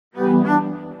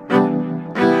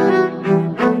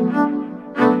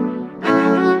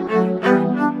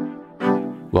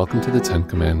Welcome to the 10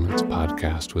 Commandments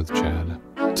podcast with Chad.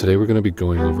 Today we're going to be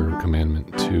going over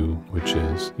Commandment 2, which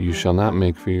is, you shall not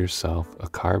make for yourself a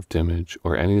carved image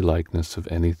or any likeness of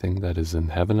anything that is in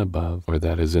heaven above, or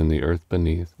that is in the earth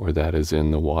beneath, or that is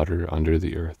in the water under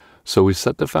the earth. So we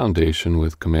set the foundation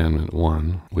with Commandment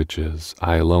 1, which is,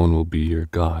 I alone will be your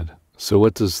God. So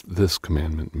what does this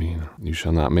commandment mean? You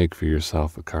shall not make for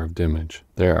yourself a carved image.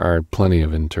 There are plenty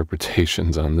of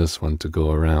interpretations on this one to go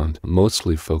around,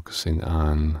 mostly focusing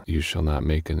on you shall not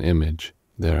make an image.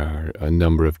 There are a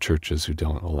number of churches who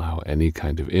don't allow any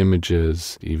kind of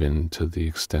images, even to the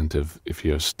extent of if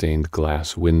you have stained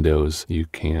glass windows, you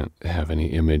can't have any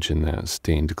image in that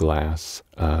stained glass.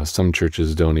 Some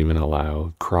churches don't even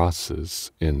allow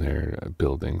crosses in their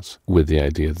buildings with the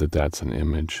idea that that's an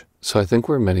image. So I think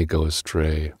where many go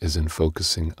astray is in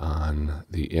focusing on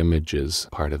the images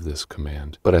part of this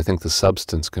command. But I think the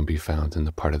substance can be found in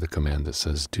the part of the command that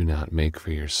says, do not make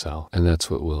for yourself. And that's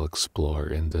what we'll explore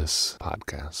in this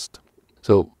podcast.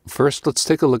 So first, let's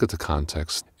take a look at the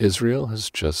context. Israel has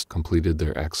just completed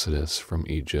their exodus from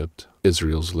Egypt.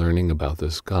 Israel's learning about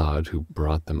this God who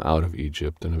brought them out of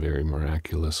Egypt in a very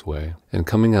miraculous way. And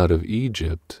coming out of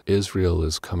Egypt, Israel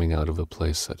is coming out of a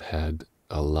place that had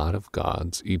a lot of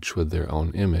gods, each with their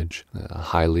own image, a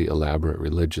highly elaborate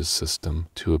religious system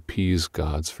to appease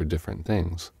gods for different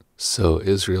things. So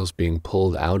Israel's being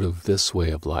pulled out of this way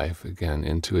of life, again,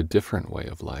 into a different way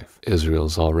of life.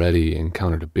 Israel's already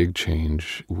encountered a big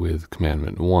change with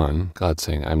Commandment 1, God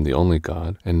saying, I'm the only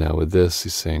God. And now with this,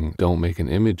 he's saying, don't make an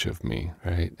image of me,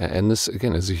 right? And this,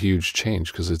 again, is a huge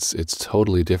change because it's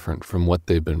totally different from what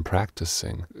they've been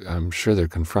practicing. I'm sure they're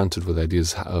confronted with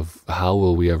ideas of how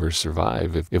will we ever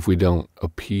survive if we don't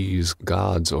appease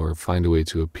gods or find a way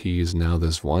to appease now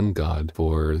this one God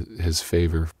for his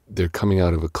favor. They're coming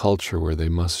out of a culture where they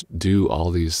must do all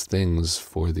these things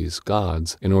for these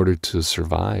gods in order to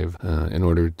survive, in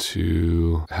order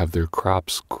to have their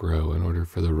crops grow, in order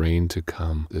for the rain to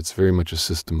come. It's very much a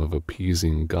system of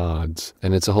appeasing gods.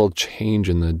 And it's a whole change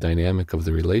in the dynamic of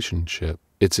the relationship.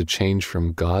 It's a change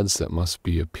from gods that must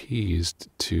be appeased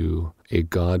to a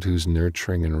God who's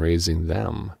nurturing and raising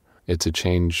them. It's a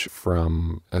change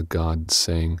from a God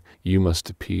saying, you must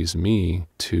appease me,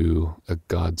 to a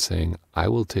God saying, I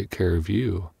will take care of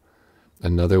you.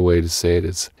 Another way to say it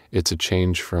is, it's a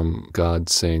change from God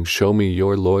saying, show me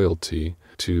your loyalty,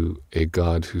 to a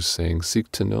God who's saying, seek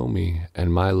to know me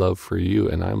and my love for you,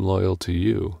 and I'm loyal to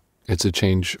you. It's a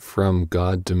change from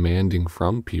God demanding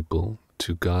from people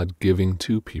to God giving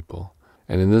to people.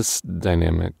 And in this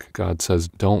dynamic, God says,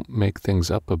 don't make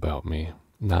things up about me.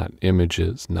 Not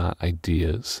images, not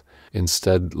ideas.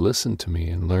 Instead, listen to me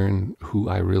and learn who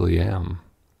I really am.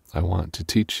 I want to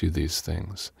teach you these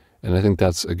things. And I think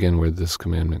that's, again, where this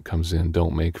commandment comes in.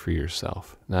 Don't make for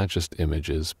yourself. Not just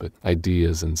images, but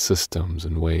ideas and systems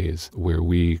and ways where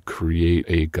we create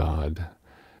a God.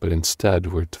 But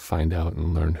instead, we're to find out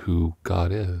and learn who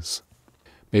God is.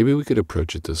 Maybe we could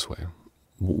approach it this way.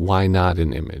 Why not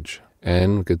an image?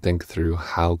 And we could think through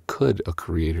how could a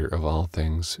creator of all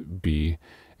things be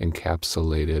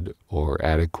encapsulated or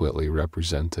adequately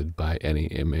represented by any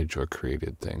image or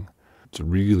created thing. It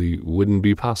really wouldn't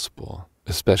be possible,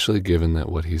 especially given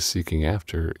that what he's seeking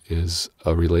after is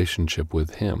a relationship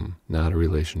with him, not a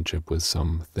relationship with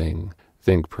something.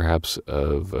 Think perhaps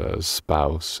of a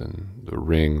spouse and the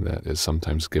ring that is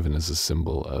sometimes given as a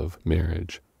symbol of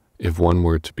marriage. If one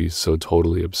were to be so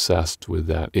totally obsessed with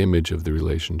that image of the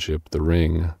relationship, the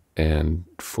ring, and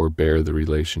forbear the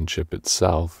relationship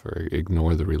itself or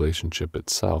ignore the relationship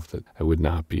itself, that would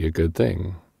not be a good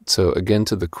thing. So again,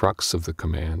 to the crux of the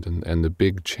command and the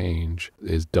big change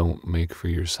is don't make for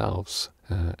yourselves.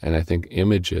 And I think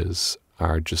images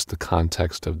are just the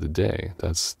context of the day.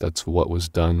 That's what was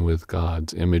done with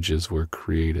gods. Images were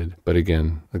created. But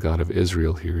again, the God of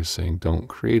Israel here is saying, don't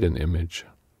create an image.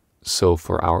 So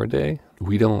for our day,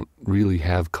 we don't really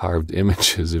have carved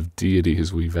images of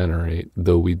deities we venerate,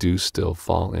 though we do still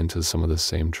fall into some of the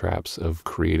same traps of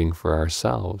creating for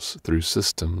ourselves through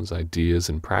systems, ideas,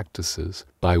 and practices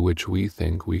by which we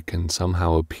think we can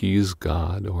somehow appease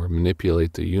God or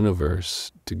manipulate the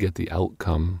universe to get the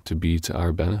outcome to be to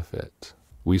our benefit.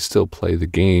 We still play the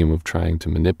game of trying to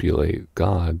manipulate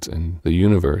God and the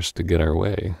universe to get our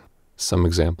way. Some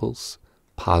examples: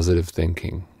 positive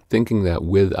thinking. Thinking that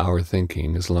with our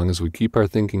thinking, as long as we keep our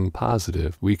thinking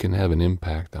positive, we can have an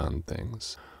impact on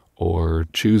things. Or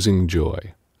choosing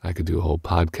joy. I could do a whole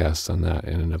podcast on that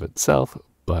in and of itself,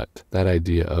 but that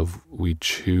idea of we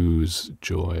choose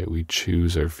joy, we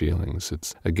choose our feelings,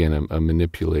 it's, again, a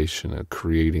manipulation, a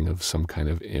creating of some kind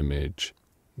of image.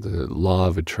 the law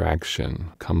of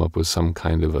attraction, come up with some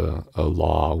kind of a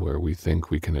law where we think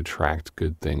we can attract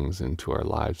good things into our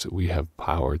lives, that we have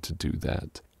power to do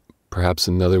that. Perhaps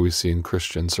another we see in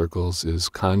Christian circles is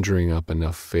conjuring up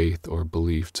enough faith or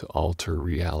belief to alter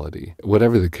reality.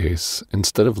 Whatever the case,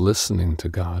 instead of listening to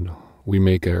God, we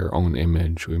make our own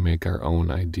image, we make our own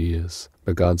ideas.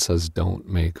 But God says, don't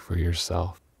make for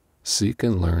yourself. Seek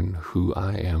and learn who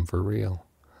I am for real,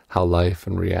 how life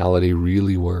and reality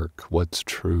really work, what's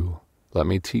true. Let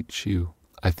me teach you.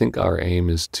 I think our aim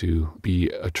is to be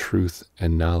a truth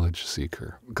and knowledge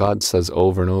seeker. God says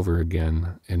over and over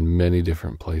again in many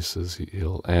different places,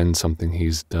 he'll end something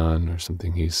he's done or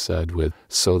something he's said with,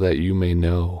 so that you may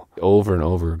know. Over and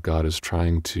over, God is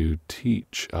trying to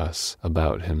teach us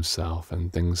about himself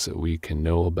and things that we can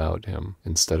know about him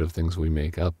instead of things we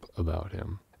make up about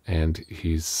him. And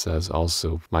he says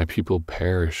also, my people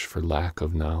perish for lack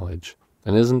of knowledge.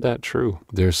 And isn't that true?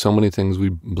 There's so many things we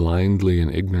blindly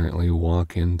and ignorantly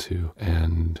walk into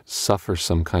and suffer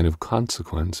some kind of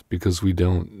consequence because we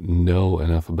don't know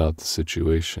enough about the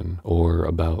situation or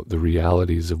about the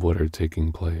realities of what are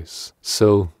taking place.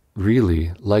 So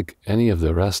really, like any of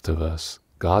the rest of us,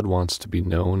 God wants to be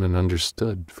known and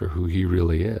understood for who he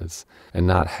really is, and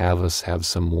not have us have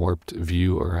some warped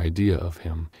view or idea of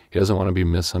him. He doesn't want to be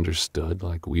misunderstood,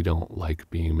 like we don't like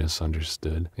being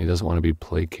misunderstood. He doesn't want to be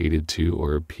placated to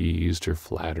or appeased or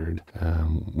flattered.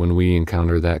 When we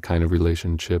encounter that kind of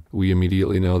relationship, we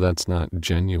immediately know that's not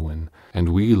genuine, and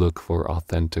we look for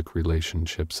authentic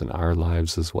relationships in our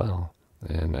lives as well.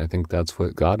 And I think that's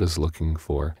what God is looking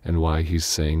for, and why he's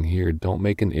saying here, don't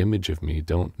make an image of me.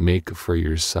 Don't make for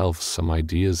yourself some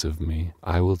ideas of me.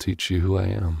 I will teach you who I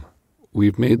am.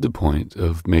 We've made the point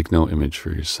of make no image for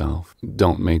yourself.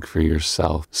 Don't make for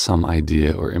yourself some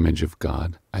idea or image of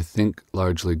God. I think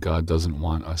largely God doesn't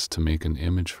want us to make an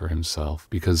image for himself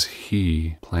because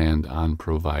he planned on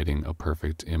providing a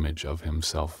perfect image of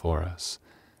himself for us.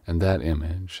 And that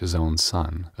image, his own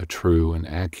son, a true and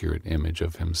accurate image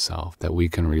of himself that we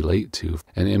can relate to,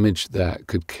 an image that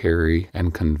could carry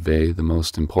and convey the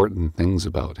most important things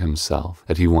about himself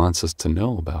that he wants us to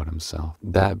know about himself,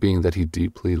 that being that he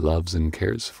deeply loves and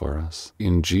cares for us.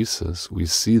 In Jesus, we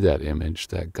see that image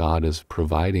that God is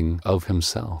providing of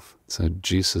himself. So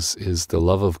Jesus is the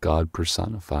love of God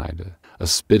personified, a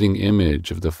spitting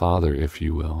image of the Father, if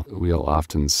you will. We'll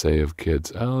often say of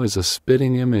kids, oh, he's a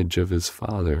spitting image of his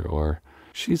father, or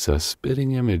she's a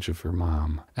spitting image of her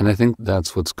mom. And I think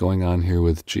that's what's going on here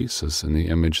with Jesus and the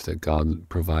image that God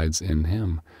provides in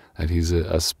him, that he's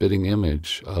a spitting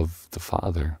image of the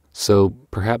Father. So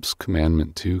perhaps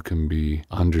Commandment 2 can be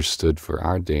understood for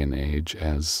our day and age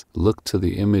as look to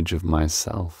the image of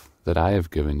myself that I have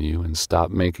given you and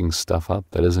stop making stuff up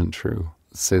that isn't true.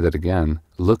 Say that again.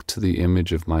 Look to the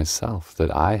image of myself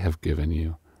that I have given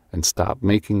you and stop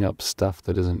making up stuff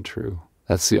that isn't true.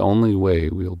 That's the only way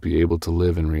we'll be able to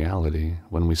live in reality,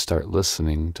 when we start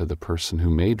listening to the person who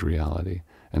made reality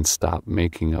and stop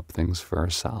making up things for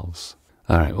ourselves.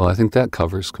 All right, well, I think that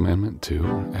covers Commandment 2,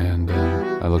 and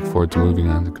I look forward to moving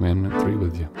on to Commandment 3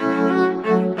 with you.